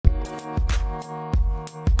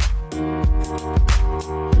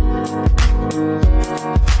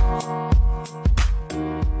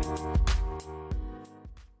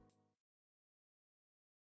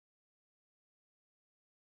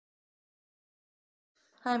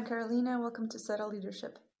Hi, I'm Carolina. Welcome to Subtle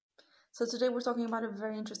Leadership. So, today we're talking about a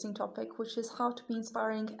very interesting topic, which is how to be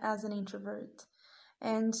inspiring as an introvert.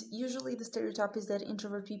 And usually, the stereotype is that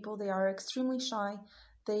introvert people they are extremely shy.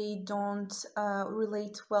 They don't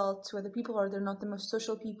relate well to other people, or they're not the most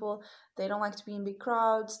social people. They don't like to be in big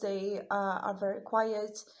crowds. They are very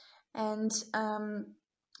quiet. And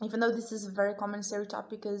even though this is a very common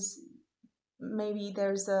stereotype, because maybe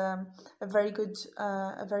there's a very good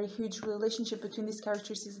a very huge relationship between these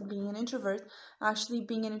characteristics and being an introvert. Actually,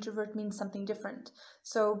 being an introvert means something different.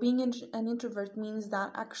 So being an introvert means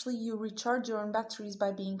that actually you recharge your own batteries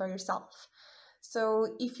by being by yourself.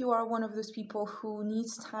 So if you are one of those people who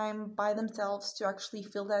needs time by themselves to actually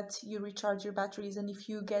feel that you recharge your batteries, and if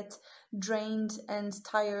you get drained and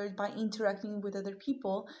tired by interacting with other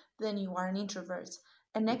people, then you are an introvert.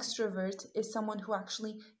 An extrovert is someone who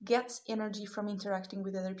actually gets energy from interacting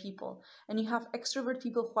with other people. And you have extrovert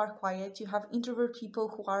people who are quiet, you have introvert people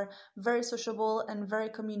who are very sociable and very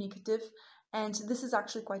communicative, and this is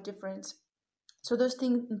actually quite different. So those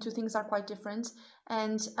two things are quite different.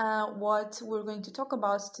 And what we're going to talk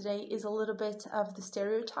about today is a little bit of the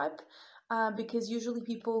stereotype. Because usually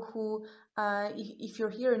people who, if you're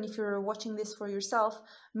here and if you're watching this for yourself,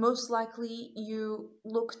 most likely you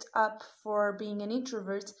looked up for being an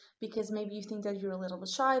introvert because maybe you think that you're a little bit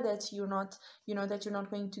shy, that you're not, that you're not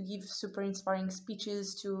going to give super inspiring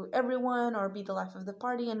speeches to everyone or be the life of the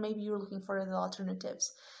party, and maybe you're looking for other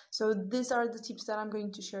alternatives. So these are the tips that I'm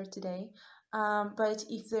going to share today. But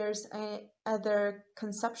if there's other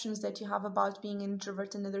conceptions that you have about being an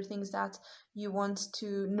introvert and other things that you want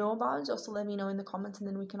to know about, also let me know in the comments, and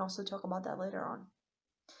then we can also talk about that later on.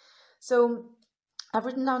 So I've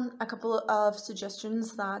written down a couple of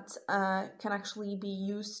suggestions that can actually be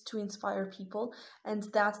used to inspire people, and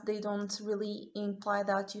that they don't really imply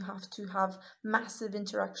that you have to have massive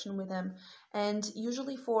interaction with them. And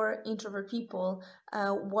usually for introvert people,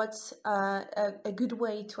 what's a good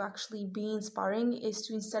way to actually be inspiring is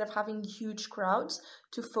to, instead of having huge crowds,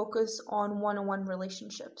 to focus on one-on-one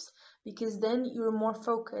relationships, because then you're more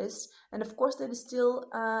focused. And of course, there is still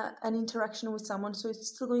an interaction with someone, so it's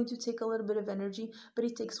still going to take a little bit of energy, but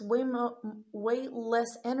it takes way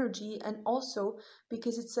less energy. And also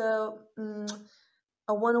because it's a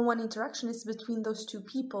one-on-one interaction, it's between those two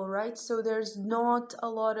people, right? So there's not a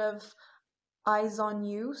lot of eyes on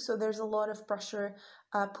you, so there's a lot of pressure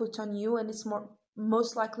put on you, and it's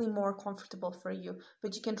most likely more comfortable for you.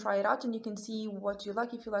 But you can try it out and you can see what you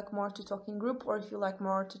like, if you like more to talk in group or if you like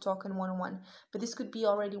more to talk in one-on-one. But this could be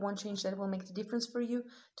already one change that will make the difference for you,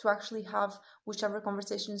 to actually have whichever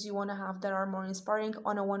conversations you want to have that are more inspiring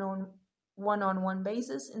on a one-on-one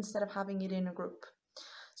basis, instead of having it in a group.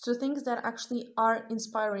 So things that actually are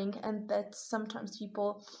inspiring and that sometimes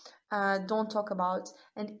people don't talk about,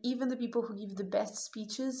 and even the people who give the best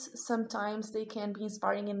speeches, sometimes they can be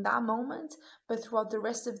inspiring in that moment, but throughout the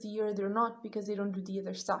rest of the year they're not, because they don't do the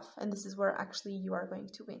other stuff. And this is where actually you are going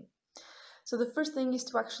to win. So the first thing is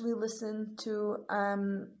to actually listen to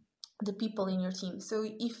the people in your team. So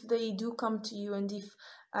if they do come to you, and if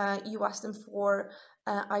you ask them for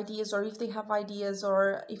ideas, or if they have ideas,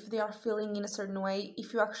 or if they are feeling in a certain way,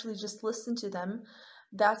 if you actually just listen to them,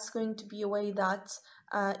 that's going to be a way that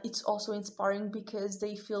it's also inspiring, because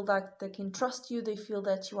they feel that they can trust you, they feel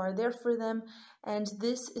that you are there for them. And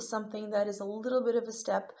this is something that is a little bit of a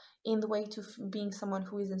step in the way to being someone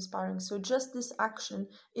who is inspiring. So just this action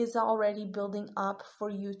is already building up for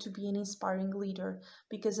you to be an inspiring leader,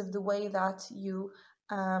 because of the way that you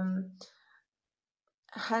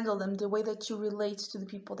handle them, the way that you relate to the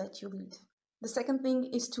people that you lead. The second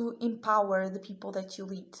thing is to empower the people that you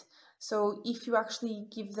lead. So if you actually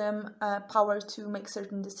give them power to make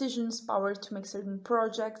certain decisions, power to make certain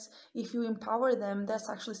projects, if you empower them, that's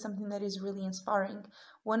actually something that is really inspiring.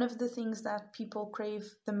 One of the things that people crave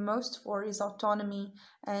the most for is autonomy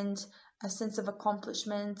and a sense of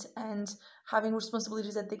accomplishment and having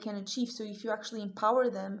responsibilities that they can achieve. So if you actually empower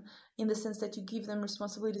them in the sense that you give them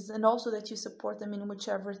responsibilities, and also that you support them in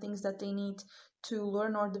whichever things that they need to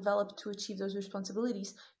learn or develop to achieve those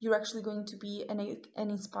responsibilities, you're actually going to be an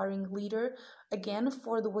inspiring leader, again,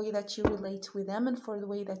 for the way that you relate with them and for the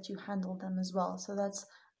way that you handle them as well. So that's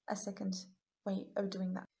a second way of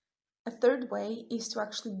doing that. A third way is to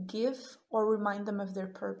actually give or remind them of their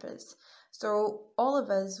purpose. So all of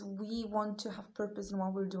us, we want to have purpose in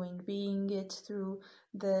what we're doing, being it through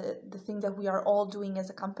the thing that we are all doing as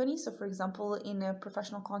a company. So for example, in a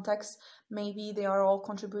professional context, maybe they are all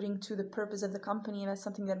contributing to the purpose of the company, and that's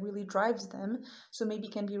something that really drives them. So maybe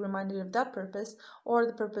can be reminded of that purpose, or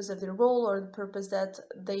the purpose of their role, or the purpose that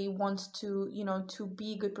they want to, to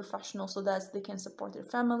be good professionals so that they can support their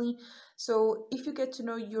family. So if you get to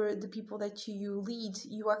know the people that you lead,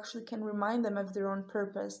 you actually can remind them of their own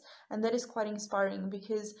purpose, and that is quite inspiring,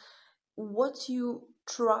 because what you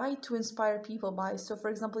try to inspire people by, so for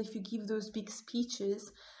example, if you give those big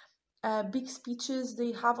speeches,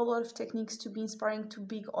 they have a lot of techniques to be inspiring to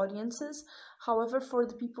big audiences. However, for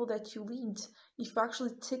the people that you lead, if you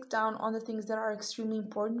actually tick down on the things that are extremely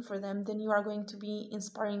important for them, then you are going to be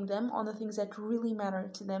inspiring them on the things that really matter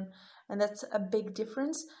to them. And that's a big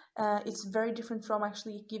difference. It's very different from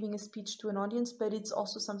actually giving a speech to an audience, but it's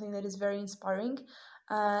also something that is very inspiring.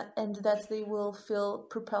 And that they will feel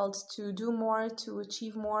propelled to do more, to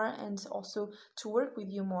achieve more, and also to work with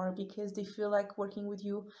you more, because they feel like working with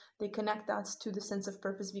you, they connect that to the sense of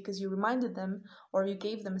purpose because you reminded them or you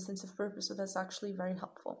gave them a sense of purpose. So that's actually very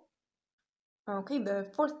helpful. Okay, the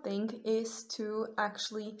fourth thing is to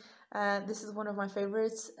actually, this is one of my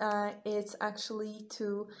favorites, it's actually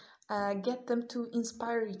to get them to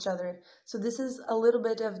inspire each other. So this is a little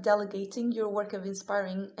bit of delegating your work of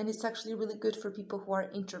inspiring, and it's actually really good for people who are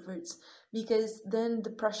introverts, because then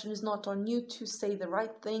the pressure is not on you to say the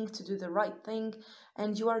right thing, to do the right thing,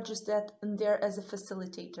 and you are just there as a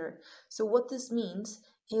facilitator. So what this means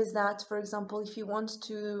is that, for example, if you want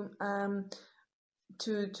to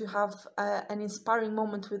have an inspiring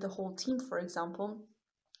moment with the whole team, for example,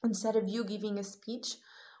 instead of you giving a speech,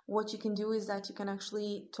 what you can do is that you can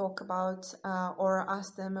actually talk about or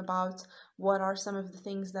ask them about what are some of the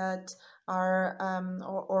things that are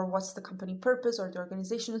or what's the company purpose or the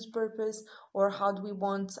organization's purpose, or how do we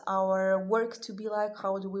want our work to be like,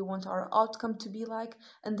 how do we want our outcome to be like,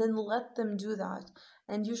 and then let them do that.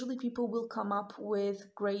 And usually people will come up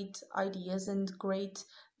with great ideas and great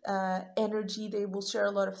energy. They will share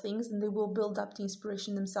a lot of things and they will build up the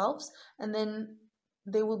inspiration themselves, and then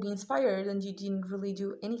they will be inspired, and you didn't really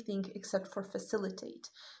do anything except for facilitate.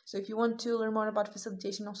 So if you want to learn more about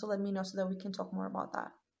facilitation, also let me know so that we can talk more about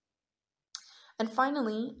that. And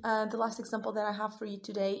finally, the last example that I have for you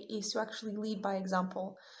today is to actually lead by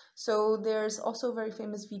example. So there's also a very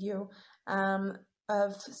famous video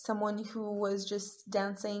of someone who was just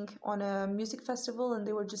dancing on a music festival, and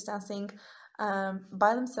they were just dancing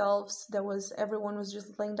by themselves. Everyone was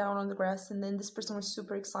just laying down on the grass, and then this person was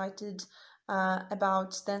super excited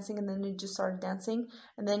about dancing, and then they just started dancing,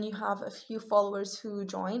 and then you have a few followers who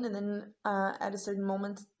join, and then at a certain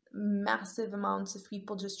moment massive amounts of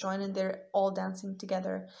people just join and they're all dancing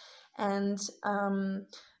together. And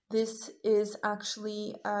this is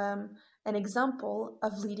actually an example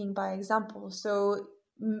of leading by example. So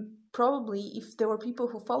probably if there were people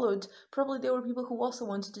who followed, probably there were people who also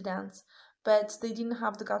wanted to dance, but they didn't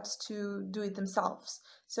have the guts to do it themselves.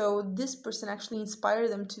 So this person actually inspired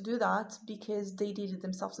them to do that because they did it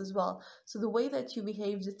themselves as well. So the way that you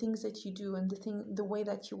behave, the things that you do, and the way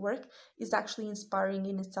that you work is actually inspiring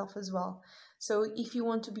in itself as well. So if you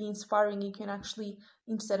want to be inspiring, you can actually,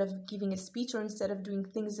 instead of giving a speech or instead of doing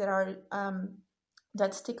things that are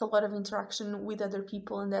that take a lot of interaction with other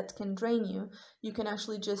people and that can drain you, you can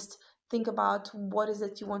actually just think about what is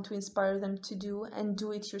it you want to inspire them to do and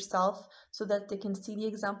do it yourself, so that they can see the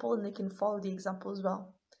example and they can follow the example as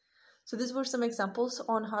well. So these were some examples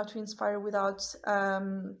on how to inspire without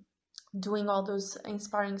doing all those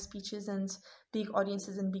inspiring speeches and big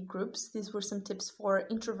audiences and big groups. These were some tips for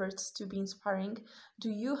introverts to be inspiring. Do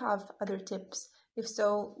you have other tips? If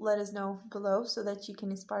so, let us know below so that you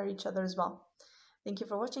can inspire each other as well. Thank you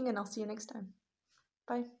for watching, and I'll see you next time.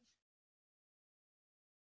 Bye.